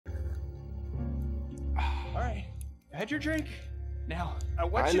had your drink. Now, I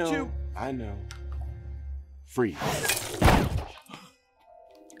want you to... I know. Freeze.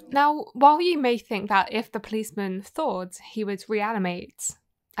 Now, while you may think that if the policeman thawed, he would reanimate,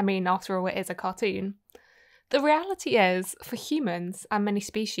 I mean, after all, it is a cartoon, the reality is, for humans and many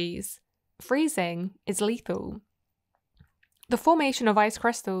species, freezing is lethal. The formation of ice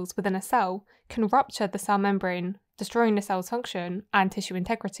crystals within a cell can rupture the cell membrane, destroying the cell's function and tissue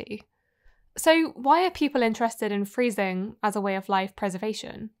integrity. So why are people interested in freezing as a way of life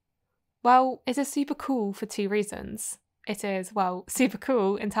preservation? Well, it is super cool for two reasons. It is, well, super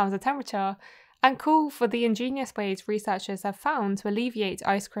cool in terms of temperature, and cool for the ingenious ways researchers have found to alleviate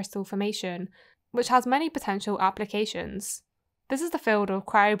ice crystal formation, which has many potential applications. This is the field of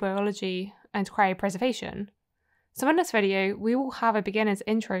cryobiology and cryopreservation. So in this video, we will have a beginner's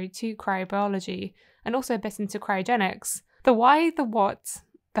intro to cryobiology, and also a bit into cryogenics, the why, the what,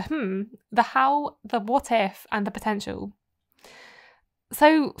 the how, the what if, and the potential.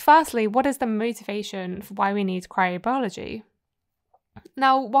 So firstly, what is the motivation for why we need cryobiology?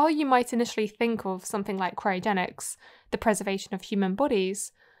 Now, while you might initially think of something like cryogenics, the preservation of human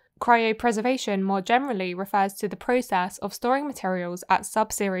bodies, cryopreservation more generally refers to the process of storing materials at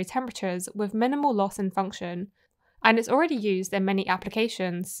sub-zero temperatures with minimal loss in function, and it's already used in many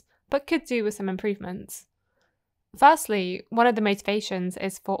applications, but could do with some improvements. Firstly, one of the motivations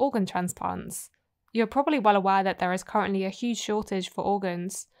is for organ transplants. You're probably well aware that there is currently a huge shortage for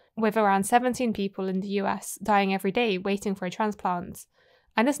organs, with around 17 people in the US dying every day waiting for a transplant,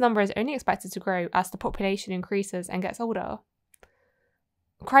 and this number is only expected to grow as the population increases and gets older.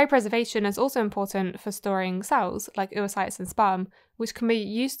 Cryopreservation is also important for storing cells, like oocytes and sperm, which can be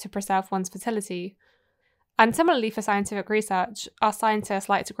used to preserve one's fertility. And similarly for scientific research, our scientists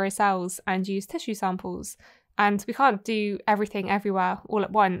like to grow cells and use tissue samples, and we can't do everything everywhere all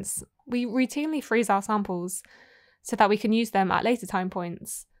at once. We routinely freeze our samples so that we can use them at later time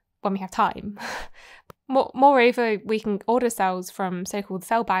points, when we have time. Moreover, we can order cells from so-called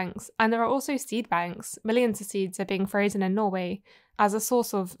cell banks, and there are also seed banks. Millions of seeds are being frozen in Norway as a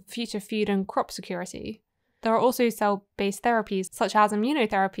source of future food and crop security. There are also cell-based therapies, such as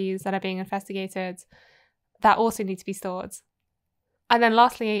immunotherapies, that are being investigated, that also need to be stored. And then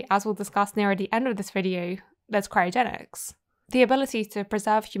lastly, as we'll discuss near the end of this video, there's cryogenics. The ability to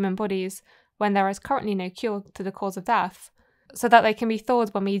preserve human bodies when there is currently no cure to the cause of death, so that they can be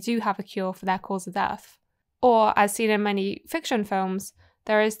thawed when we do have a cure for their cause of death. Or, as seen in many fiction films,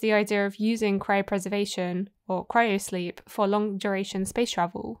 there is the idea of using cryopreservation, or cryosleep, for long-duration space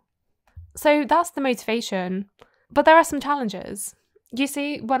travel. So that's the motivation, but there are some challenges. You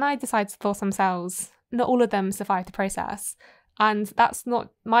see, when I decide to thaw some cells, not all of them survive the process, and that's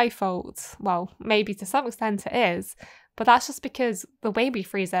not my fault. Well, maybe to some extent it is, but that's just because the way we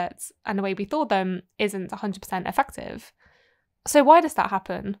freeze it and the way we thaw them isn't 100% effective. So why does that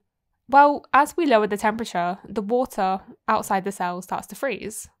happen? Well, as we lower the temperature, the water outside the cell starts to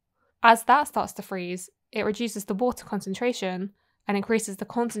freeze. As that starts to freeze, it reduces the water concentration and increases the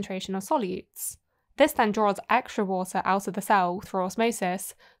concentration of solutes. This then draws extra water out of the cell through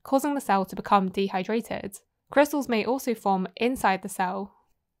osmosis, causing the cell to become dehydrated. Crystals may also form inside the cell.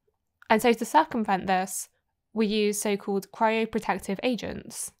 And so to circumvent this, we use so-called cryoprotective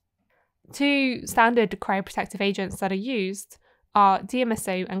agents. Two standard cryoprotective agents that are used are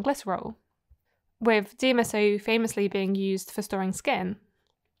DMSO and glycerol, with DMSO famously being used for storing skin.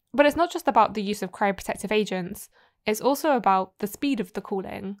 But it's not just about the use of cryoprotective agents, it's also about the speed of the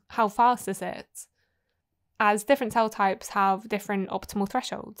cooling. How fast is it? As different cell types have different optimal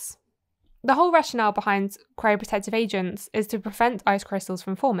thresholds. The whole rationale behind cryoprotective agents is to prevent ice crystals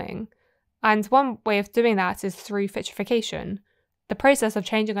from forming, and one way of doing that is through vitrification, the process of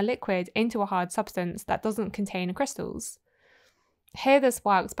changing a liquid into a hard substance that doesn't contain crystals. Here this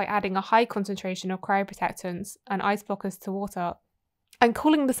works by adding a high concentration of cryoprotectants and ice blockers to water, and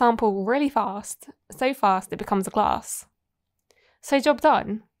cooling the sample really fast, so fast it becomes a glass. So job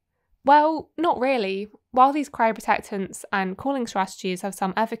done? Well, not really. While these cryoprotectants and cooling strategies have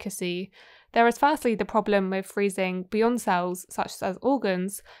some efficacy, there is firstly the problem with freezing beyond cells, such as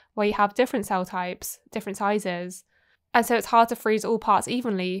organs, where you have different cell types, different sizes, and so it's hard to freeze all parts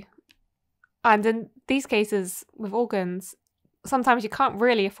evenly. And in these cases, with organs, sometimes you can't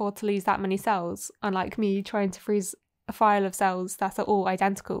really afford to lose that many cells, unlike me trying to freeze a file of cells that are all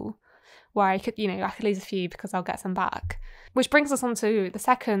identical, where I could lose a few because I'll get some back. Which brings us on to the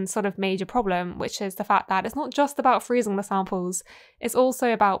second sort of major problem, which is the fact that it's not just about freezing the samples, it's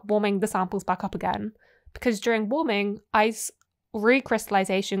also about warming the samples back up again. Because during warming, ice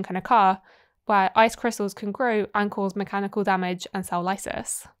recrystallization can occur, where ice crystals can grow and cause mechanical damage and cell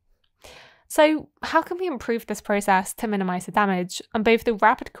lysis. So how can we improve this process to minimise the damage on both the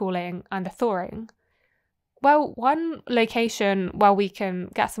rapid cooling and the thawing? Well, one location where we can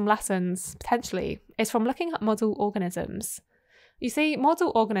get some lessons, potentially, is from looking at model organisms. You see,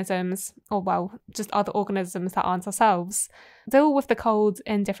 model organisms, or well, just other organisms that aren't ourselves, deal with the cold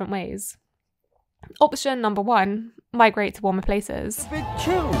in different ways. Option number 1, migrate to warmer places. A bit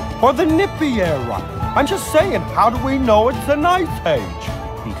chill, or the nippy era. I'm just saying, how do we know it's an ice age?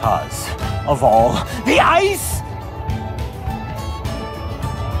 Because of all the ice!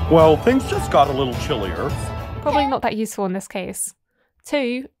 Well, things just got a little chillier. Probably not that useful in this case.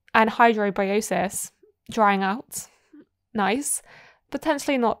 2, anhydrobiosis, drying out. Nice.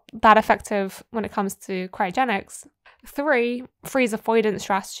 Potentially not that effective when it comes to cryogenics. 3, freeze avoidance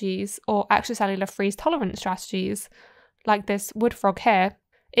strategies or extracellular freeze tolerance strategies, like this wood frog here.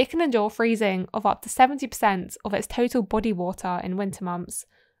 It can endure freezing of up to 70% of its total body water in winter months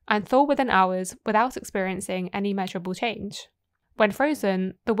and thaw within hours without experiencing any measurable change. When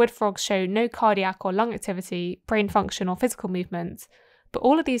frozen, the wood frogs show no cardiac or lung activity, brain function or physical movement, but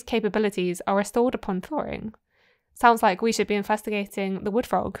all of these capabilities are restored upon thawing. Sounds like we should be investigating the wood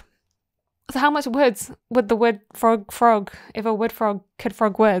frog. So how much wood would the wood frog if a wood frog could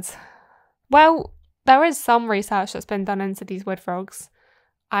frog wood? Well, there is some research that's been done into these wood frogs,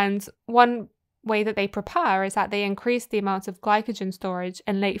 and one way that they prepare is that they increase the amount of glycogen storage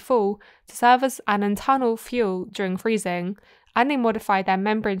in late fall to serve as an internal fuel during freezing, and they modify their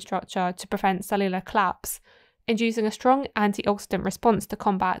membrane structure to prevent cellular collapse, inducing a strong antioxidant response to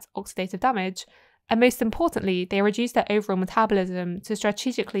combat oxidative damage, and most importantly, they reduce their overall metabolism to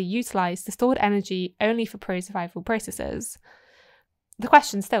strategically utilise the stored energy only for pro-survival processes. The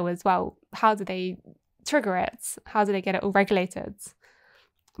question still is, well, how do they trigger it? How do they get it all regulated?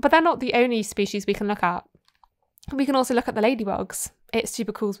 But they're not the only species we can look at. We can also look at the ladybugs. It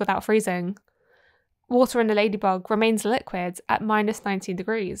super cools without freezing. Water in the ladybug remains liquid at minus 19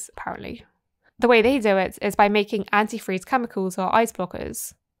 degrees, apparently. The way they do it is by making antifreeze chemicals or ice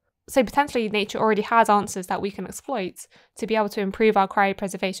blockers. So potentially nature already has answers that we can exploit to be able to improve our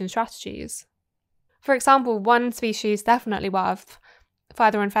cryopreservation strategies. For example, one species definitely worth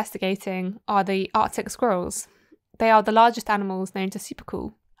further investigating are the Arctic squirrels. They are the largest animals known to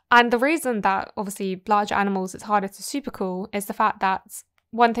supercool. And the reason that obviously larger animals it's harder to supercool is the fact that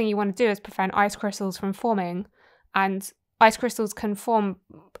one thing you want to do is prevent ice crystals from forming, and ice crystals can form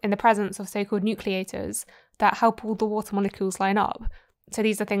in the presence of so-called nucleators that help all the water molecules line up. So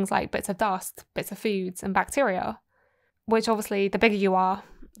these are things like bits of dust, bits of foods, and bacteria, which obviously the bigger you are,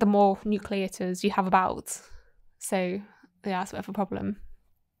 the more nucleators you have about. So yeah, that's a bit of a problem.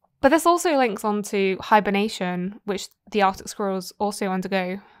 But this also links on to hibernation, which the Arctic squirrels also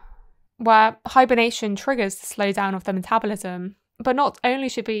undergo, where hibernation triggers the slowdown of the metabolism. But not only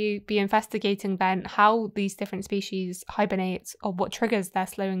should we be investigating then how these different species hibernate or what triggers their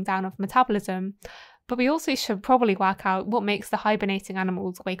slowing down of metabolism, but we also should probably work out what makes the hibernating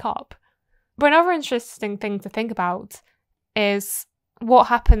animals wake up. But another interesting thing to think about is what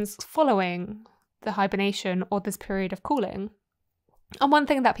happens following the hibernation or this period of cooling. And one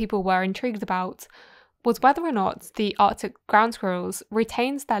thing that people were intrigued about was whether or not the Arctic ground squirrels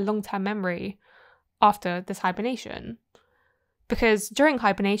retains their long-term memory after this hibernation. Because during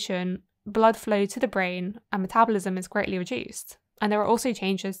hibernation, blood flow to the brain and metabolism is greatly reduced, and there are also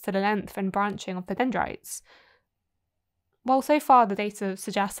changes to the length and branching of the dendrites. While so far the data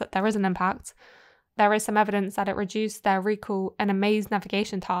suggests that there is an impact, there is some evidence that it reduced their recall and a maze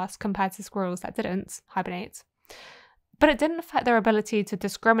navigation task compared to squirrels that didn't hibernate. But it didn't affect their ability to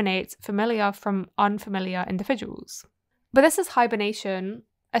discriminate familiar from unfamiliar individuals. But this is hibernation.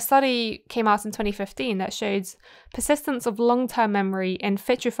 A study came out in 2015 that showed persistence of long-term memory in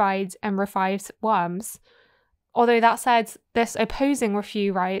vitrified and revived worms. Although that said, this opposing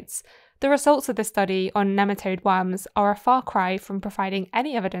review writes, the results of this study on nematode worms are a far cry from providing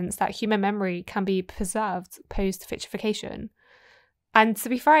any evidence that human memory can be preserved post-vitrification. And to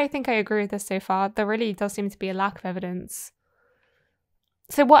be fair, I think I agree with this so far. There really does seem to be a lack of evidence.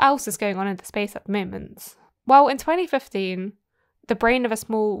 So what else is going on in the space at the moment? Well, in 2015, the brain of a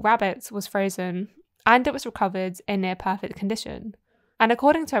small rabbit was frozen and it was recovered in near perfect condition. And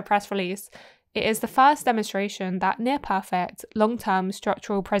according to a press release, it is the first demonstration that near perfect, long-term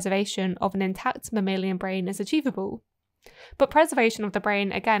structural preservation of an intact mammalian brain is achievable. But preservation of the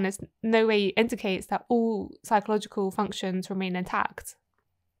brain, again, is no way indicates that all psychological functions remain intact.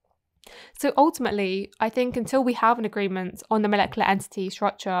 So ultimately, I think until we have an agreement on the molecular entity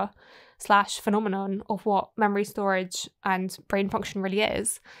structure / phenomenon of what memory storage and brain function really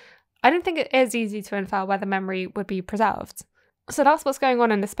is, I don't think it is easy to infer whether memory would be preserved. So that's what's going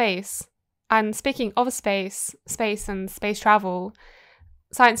on in the space. And speaking of space and space travel,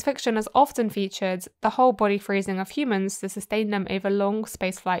 science fiction has often featured the whole body freezing of humans to sustain them over long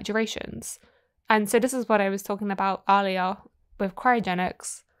spaceflight durations. And so this is what I was talking about earlier with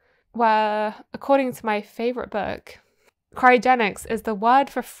cryogenics, where, according to my favourite book, cryogenics is the word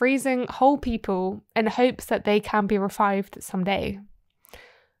for freezing whole people in hopes that they can be revived someday.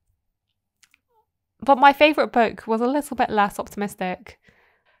 But my favourite book was a little bit less optimistic.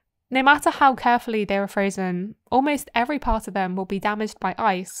 No matter how carefully they were frozen, almost every part of them will be damaged by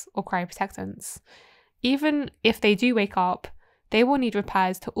ice or cryoprotectants. Even if they do wake up, they will need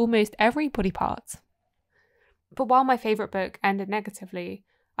repairs to almost every body part. But while my favourite book ended negatively,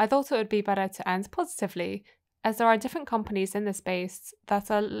 I thought it would be better to end positively, as there are different companies in this space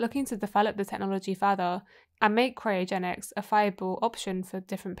that are looking to develop the technology further and make cryogenics a viable option for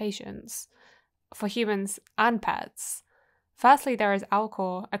different patients, for humans and pets. Firstly, there is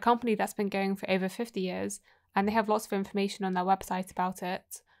Alcor, a company that's been going for over 50 years, and they have lots of information on their website about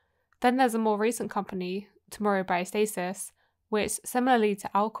it. Then there's a more recent company, Tomorrow Biostasis, which, similarly to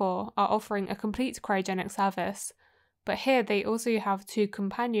Alcor, are offering a complete cryogenic service, but here they also have two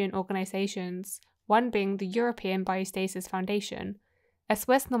companion organisations, one being the European Biostasis Foundation, a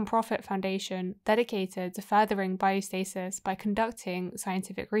Swiss non-profit foundation dedicated to furthering biostasis by conducting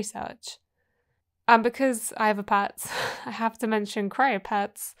scientific research. And because I have a pet, I have to mention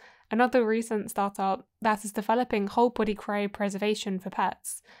Cryopets, another recent startup that is developing whole-body cryopreservation for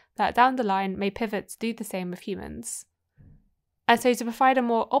pets that down the line may pivot to do the same with humans. And so to provide a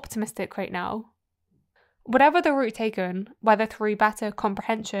more optimistic quote now, whatever the route taken, whether through better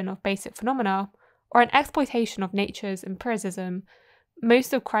comprehension of basic phenomena or an exploitation of nature's empiricism,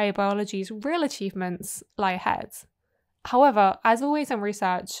 most of cryobiology's real achievements lie ahead. However, as always in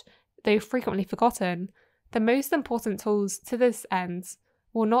research, though frequently forgotten, the most important tools to this end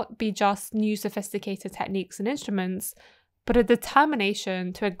will not be just new sophisticated techniques and instruments, but a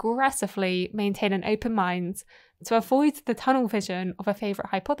determination to aggressively maintain an open mind, to avoid the tunnel vision of a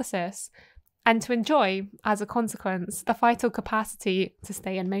favourite hypothesis, and to enjoy, as a consequence, the vital capacity to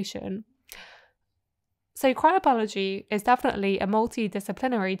stay in motion. So cryobiology is definitely a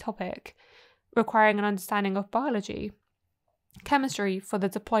multidisciplinary topic, requiring an understanding of biology, chemistry for the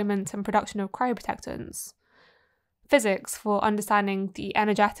deployment and production of cryoprotectants, physics for understanding the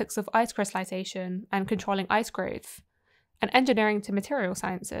energetics of ice crystallization and controlling ice growth, and engineering to material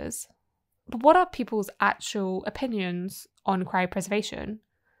sciences. But what are people's actual opinions on cryopreservation?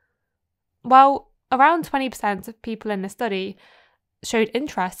 Well, around 20% of people in the study showed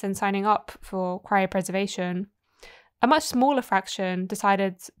interest in signing up for cryopreservation. A much smaller fraction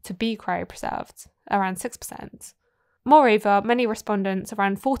decided to be cryopreserved, around 6%. Moreover, many respondents,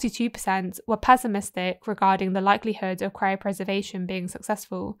 around 42%, were pessimistic regarding the likelihood of cryopreservation being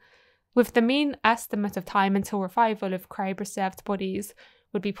successful, with the mean estimate of time until revival of cryopreserved bodies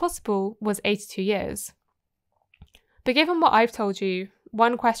would be possible was 82 years. But given what I've told you,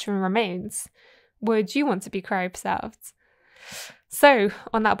 one question remains: would you want to be cryopreserved? So,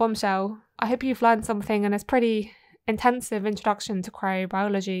 on that bombshell, I hope you've learned something in this pretty intensive introduction to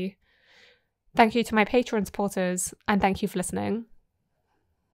cryobiology. Thank you to my Patreon supporters, and thank you for listening.